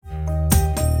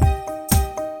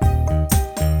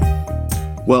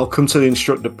Welcome to the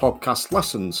Instructor Podcast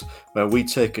Lessons, where we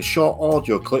take a short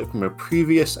audio clip from a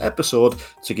previous episode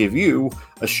to give you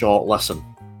a short lesson.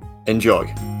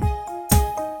 Enjoy.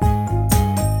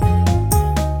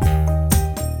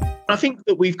 I think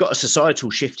that we've got a societal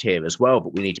shift here as well,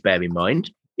 but we need to bear in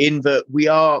mind in that we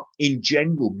are in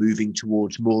general moving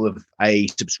towards more of a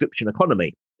subscription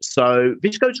economy. So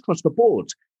this goes across the board.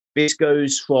 This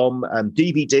goes from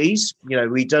DVDs. You know,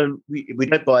 we don't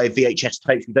buy VHS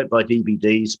tapes, we don't buy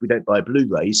DVDs, we don't buy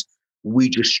Blu-rays. We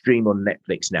just stream on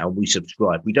Netflix now. We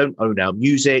subscribe. We don't own our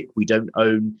music. We don't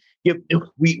own.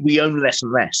 We own less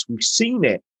and less. We've seen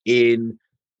it in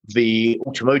the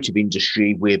automotive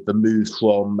industry with the move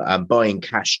from buying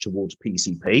cash towards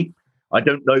PCP. I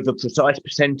don't know the precise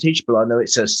percentage, but I know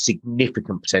it's a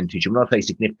significant percentage. And when I say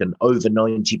significant, over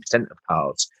 90% of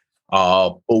cars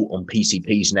are bought on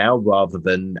PCPs now rather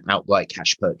than outright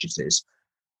cash purchases.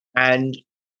 And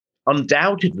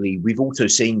undoubtedly, we've also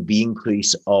seen the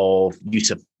increase of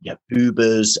use of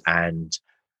Ubers and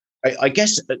I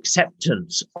guess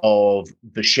acceptance of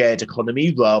the shared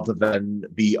economy rather than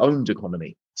the owned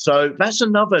economy. So that's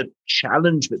another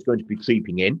challenge that's going to be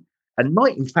creeping in and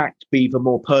might in fact be the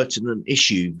more pertinent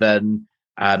issue than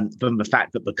the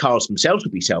fact that the cars themselves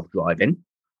will be self-driving.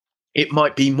 It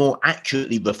might be more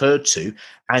accurately referred to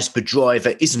as the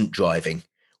driver isn't driving,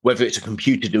 whether it's a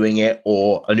computer doing it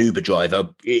or an Uber driver,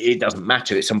 it doesn't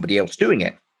matter. It's somebody else doing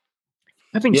it.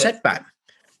 Having said that,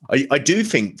 I do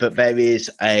think that there is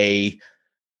a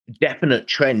definite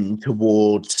trend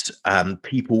towards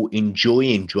people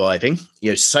enjoying driving,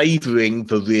 savoring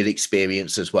the real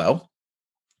experience as well.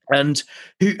 And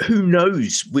who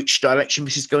knows which direction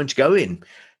this is going to go in.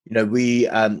 We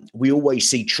always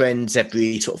see trends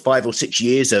every sort of 5 or 6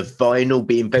 years of vinyl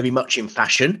being very much in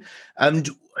fashion. And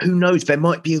who knows, there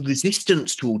might be a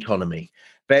resistance to autonomy.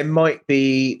 There might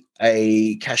be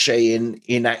a cachet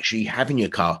in actually having your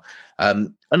car.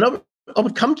 And I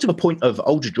would come to the point of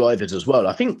older drivers as well.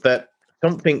 I think that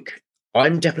something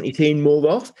I'm definitely seeing more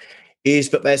of is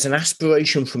that there's an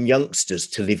aspiration from youngsters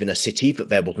to live in a city that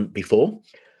there wasn't before.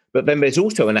 But then there's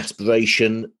also an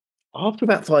aspiration after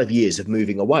about 5 years of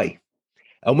moving away.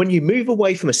 And when you move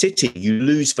away from a city, you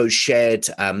lose those shared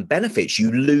benefits.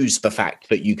 You lose the fact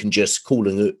that you can just call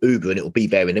an Uber and it will be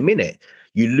there in a minute.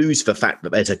 You lose the fact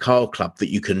that there's a car club that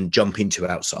you can jump into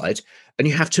outside, and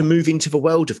you have to move into the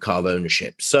world of car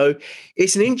ownership. So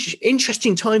it's an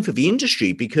interesting time for the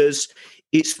industry because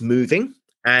it's moving,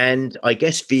 and I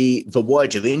guess the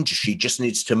wider industry just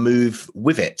needs to move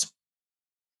with it.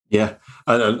 Yeah.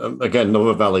 And again,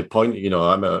 another valid point,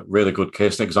 I'm a really good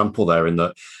case and example there in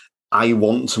that I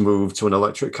want to move to an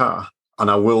electric car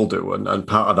and I will do. And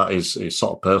part of that is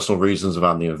sort of personal reasons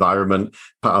around the environment.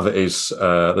 Part of it is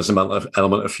there's an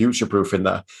element of future-proof in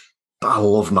there. But I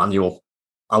love manual.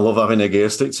 I love having a gear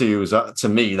stick to use. That, to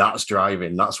me, that's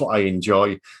driving. That's what I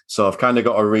enjoy. So I've kind of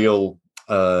got a real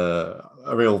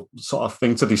sort of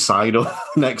thing to decide on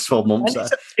next 12 months.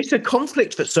 It's a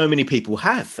conflict that so many people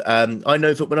have. I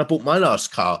know that when I bought my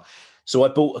last car, so I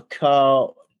bought a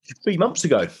car 3 months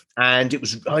ago, and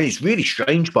it's really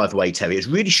strange, by the way, Terry. It's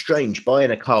really strange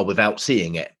buying a car without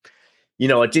seeing it.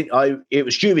 It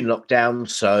was during lockdown,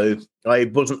 so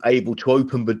I wasn't able to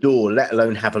open the door, let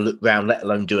alone have a look round, let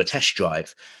alone do a test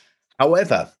drive.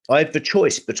 However, I have the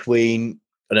choice between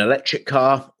an electric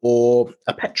car or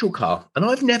a petrol car. And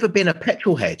I've never been a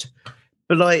petrol head,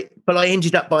 but I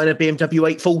ended up buying a BMW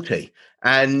 840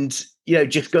 and,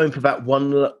 just going for that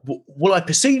what I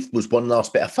perceived was one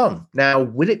last bit of fun. Now,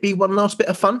 will it be one last bit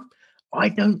of fun? I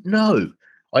don't know.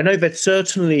 I know that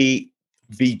certainly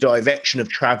the direction of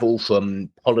travel from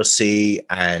policy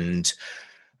and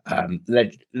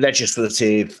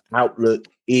legislative outlook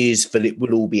is that it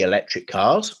will all be electric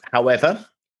cars. However,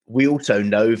 we also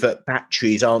know that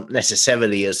batteries aren't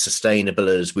necessarily as sustainable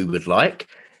as we would like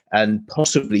and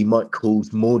possibly might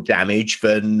cause more damage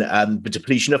than the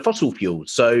depletion of fossil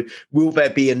fuels. So will there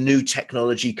be a new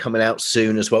technology coming out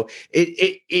soon as well?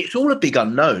 It's all a big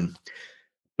unknown.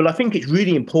 But I think it's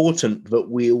really important that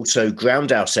we also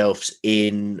ground ourselves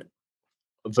in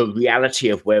the reality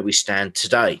of where we stand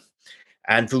today.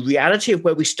 And the reality of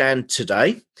where we stand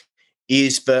today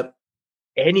is that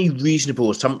any reasonable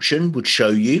assumption would show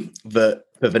you that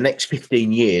for the next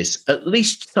 15 years, at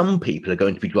least some people are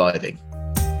going to be driving.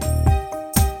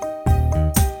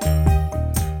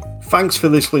 Thanks for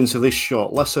listening to this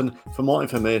short lesson. For more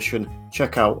information,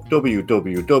 check out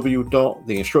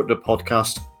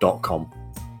www.theinstructorpodcast.com.